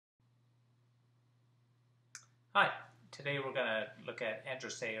Hi, today we're going to look at Andrew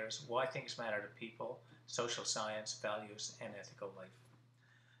Sayers' Why Things Matter to People, Social Science, Values, and Ethical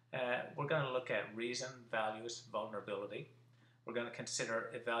Life. We're going to look at reason, values, vulnerability. We're going to consider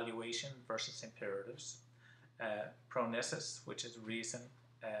evaluation versus imperatives, pronesis, which is reason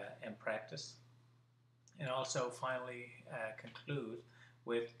and practice, and also finally conclude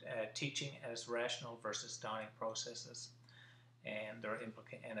with teaching as rational versus dawning processes and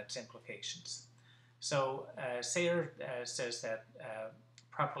its implications. So Sayer says that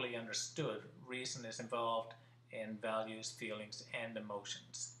properly understood, reason is involved in values, feelings, and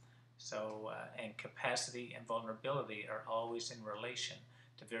emotions. So, and capacity and vulnerability are always in relation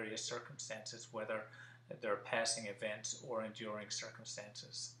to various circumstances, whether they're passing events or enduring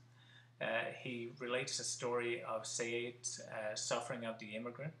circumstances. He relates the story of Said's suffering of the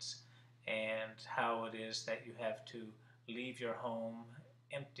immigrants and how it is that you have to leave your home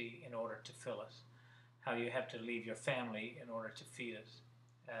empty in order to fill it, how you have to leave your family in order to feed it,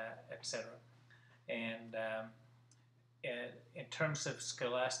 etc. And in terms of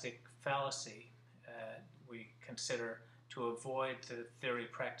scholastic fallacy, we consider to avoid the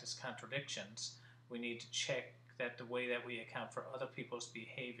theory-practice contradictions, we need to check that the way that we account for other people's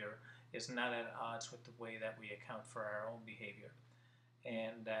behavior is not at odds with the way that we account for our own behavior.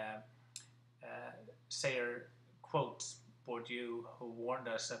 And Sayer quotes Bourdieu, who warned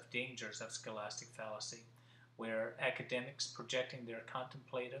us of dangers of scholastic fallacy, where academics projecting their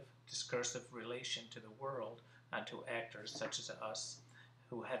contemplative, discursive relation to the world onto actors such as us,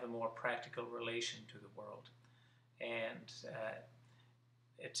 who have a more practical relation to the world. And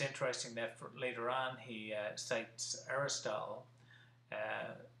it's interesting that later on he cites Aristotle,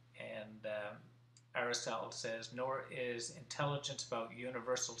 and Aristotle says, "Nor is intelligence about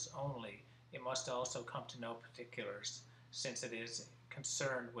universals only, it must also come to know particulars, since it is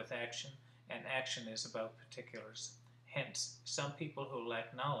concerned with action, and action is about particulars. Hence, some people who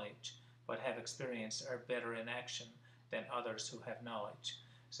lack knowledge but have experience are better in action than others who have knowledge."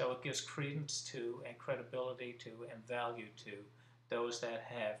 So it gives credence to and credibility to and value to those that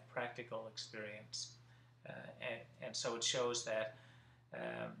have practical experience. And so it shows that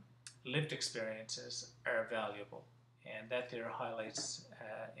lived experiences are valuable, and that there highlights,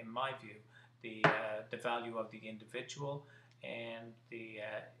 in my view, the value of the individual, and the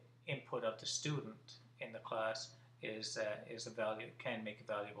input of the student in the class is a value, can make a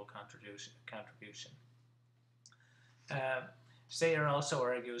valuable contribution. Sayer also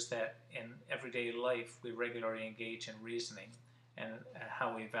argues that in everyday life we regularly engage in reasoning, and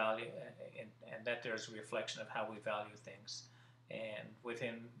how we value, and that there's a reflection of how we value things. And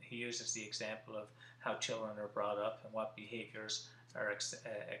within, he uses the example of how children are brought up and what behaviors are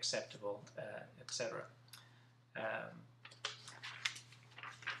acceptable, etc.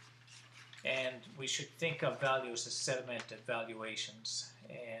 And we should think of values as sedimented valuations,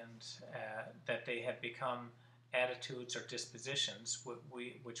 and that they have become attitudes or dispositions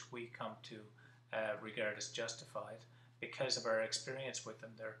which we come to regard as justified because of our experience with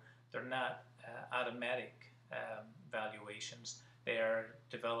them. They're not automatic valuations. They are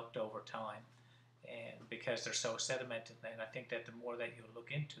developed over time, and because they're so sedimented. And I think that the more that you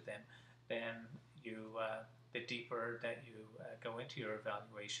look into them, then the deeper that you go into your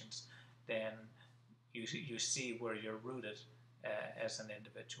evaluations, then you see where you're rooted as an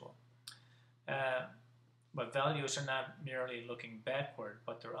individual. But values are not merely looking backward,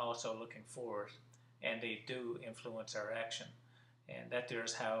 but they're also looking forward, and they do influence our action. And that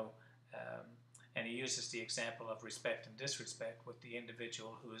there's how, and he uses the example of respect and disrespect, with the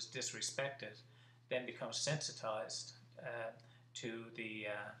individual who is disrespected then becomes sensitized to the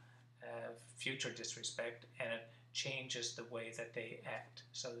future disrespect, and it changes the way that they act.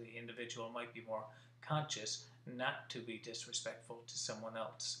 So the individual might be more conscious not to be disrespectful to someone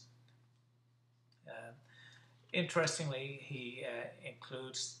else. Interestingly, he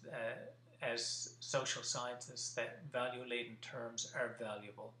includes as social scientists that value-laden terms are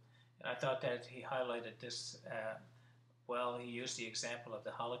valuable. And I thought that he highlighted this well. He used the example of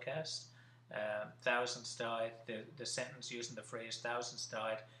the Holocaust. Thousands died, the sentence using the phrase thousands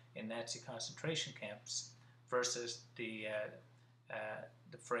died in Nazi concentration camps, versus the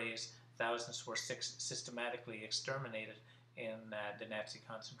phrase thousands were systematically exterminated in the Nazi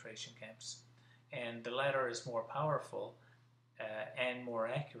concentration camps. And the latter is more powerful and more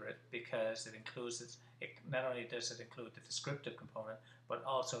accurate because it includes, not only does it include the descriptive component, but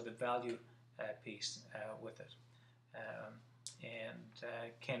also the value piece with it.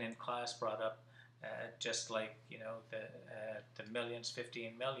 And Ken in class brought up, just like the millions,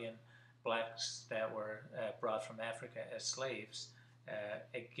 15 million blacks that were brought from Africa as slaves,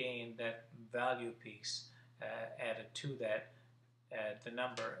 again, that value piece added to that, the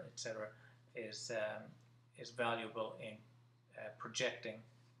number, etc., is valuable in projecting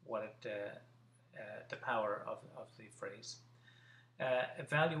what the power of the phrase.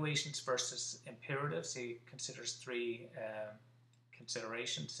 Evaluations versus imperatives. He considers three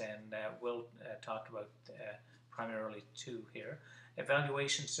considerations, and we'll talk about primarily two here.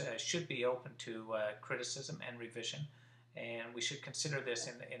 Evaluations should be open to criticism and revision, and we should consider this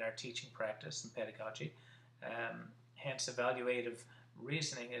in our teaching practice and pedagogy. Hence, evaluative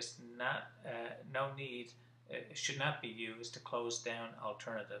reasoning is not should not be used to close down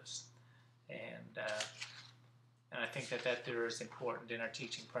alternatives, and I think that there is important in our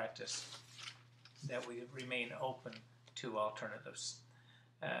teaching practice that we remain open to alternatives.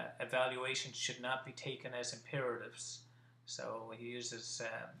 Evaluations should not be taken as imperatives. So he uses,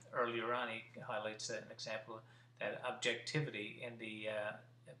 earlier on, he highlights an example that objectivity in the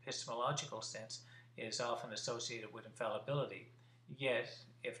epistemological sense is often associated with infallibility. Yet,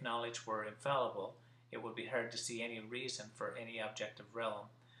 if knowledge were infallible, it would be hard to see any reason for any objective realm,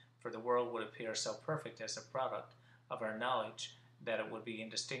 for the world would appear so perfect as a product of our knowledge that it would be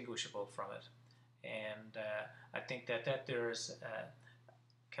indistinguishable from it. And I think that there's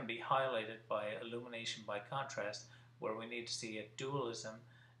can be highlighted by illumination by contrast, where we need to see a dualism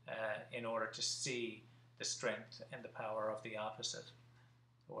in order to see the strength and the power of the opposite,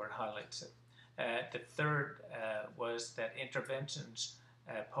 or it highlights it. The third was that interventions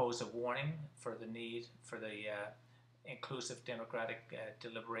pose a warning for the need for the inclusive democratic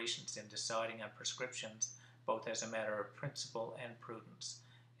deliberations in deciding on prescriptions, both as a matter of principle and prudence.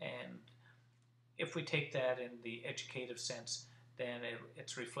 And if we take that in the educative sense, then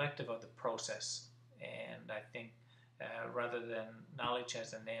it's reflective of the process. And I think rather than knowledge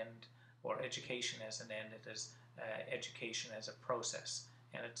as an end or education as an end, it is education as a process.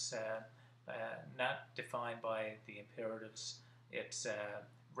 And it's not defined by the imperatives. It's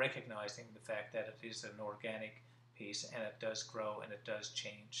recognizing the fact that it is an organic piece, and it does grow and it does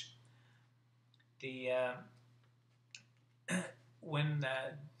change. When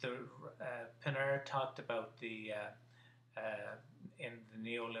Pinner talked about the in the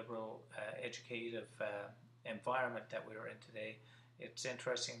neoliberal educative environment that we are in today, it's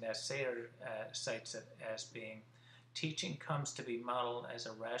interesting that Sayre cites it as being, teaching comes to be modeled as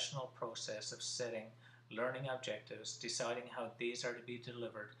a rational process of setting learning objectives, deciding how these are to be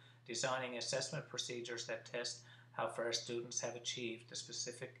delivered, designing assessment procedures that test how far students have achieved the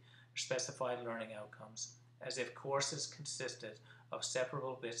specified learning outcomes, as if courses consisted of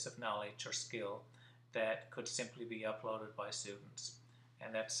separable bits of knowledge or skill that could simply be uploaded by students.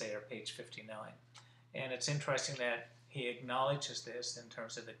 And that's Sayre, page 59. And it's interesting that he acknowledges this in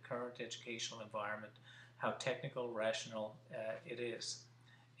terms of the current educational environment, how technical, rational it is.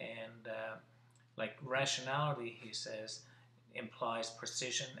 And like rationality, he says, implies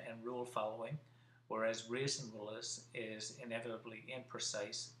precision and rule following, whereas reasonableness is inevitably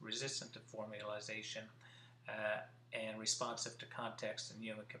imprecise, resistant to formalization, and responsive to context and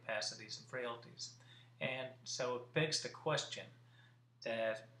human capacities and frailties. And so it begs the question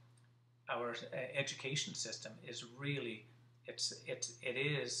that our education system is really, it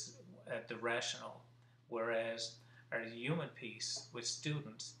is the rational, whereas our human piece with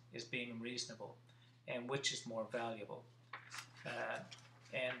students is being reasonable, and which is more valuable.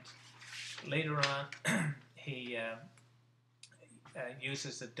 And later on, he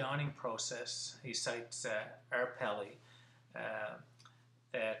uses the dawning process. He cites Arpelli,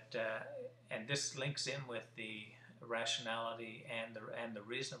 and this links in with the rationality and the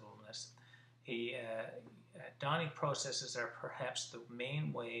reasonableness. Dawning processes are perhaps the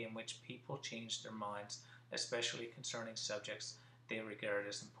main way in which people change their minds, especially concerning subjects they regard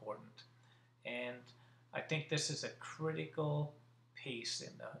as important. And I think this is a critical piece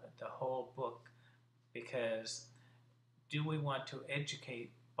in the whole book, because do we want to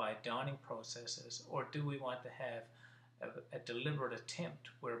educate by dawning processes, or do we want to have a deliberate attempt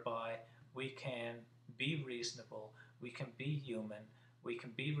whereby we can be reasonable, we can be human, we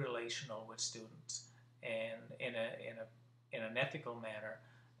can be relational with students, and in an ethical manner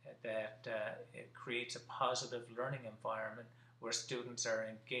that it creates a positive learning environment where students are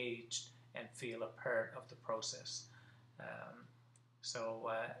engaged and feel a part of the process.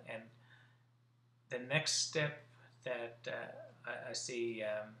 And the next step that I see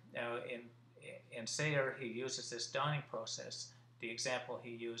now in Sayre, he uses this dawning process. The example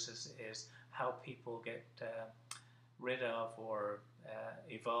he uses is how people get rid of or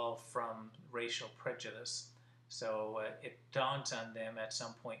evolve from racial prejudice. So it dawns on them at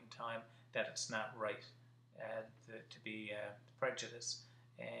some point in time that it's not right to be prejudiced,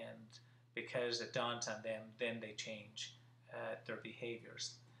 and because it dawns on them, then they change their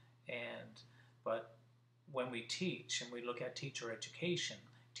behaviors. But when we teach and we look at teacher education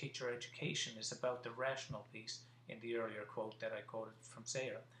is about the rational piece in the earlier quote that I quoted from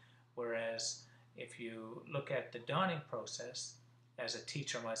Sayre. Whereas if you look at the dawning process, as a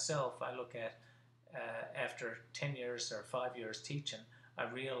teacher myself, I look at after 10 years or 5 years teaching, I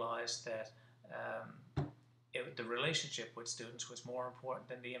realized that the relationship with students was more important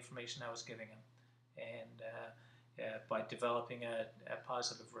than the information I was giving them. And by developing a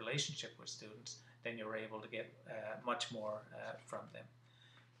positive relationship with students, then you're able to get much more from them.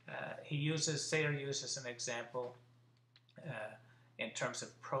 Sayre uses an example in terms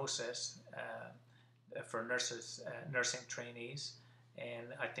of process for nursing trainees, and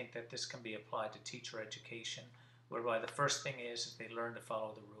I think that this can be applied to teacher education, whereby the first thing is they learn to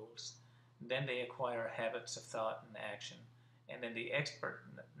follow the rules. Then they acquire habits of thought and action, and then the expert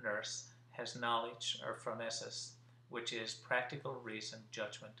nurse has knowledge, or pronesis, which is practical reason,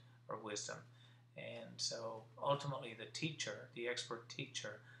 judgment, or wisdom. And so ultimately the teacher, the expert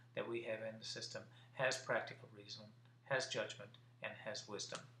teacher that we have in the system, has practical reason, has judgment, and has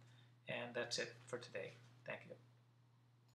wisdom. And that's it for today. Thank you.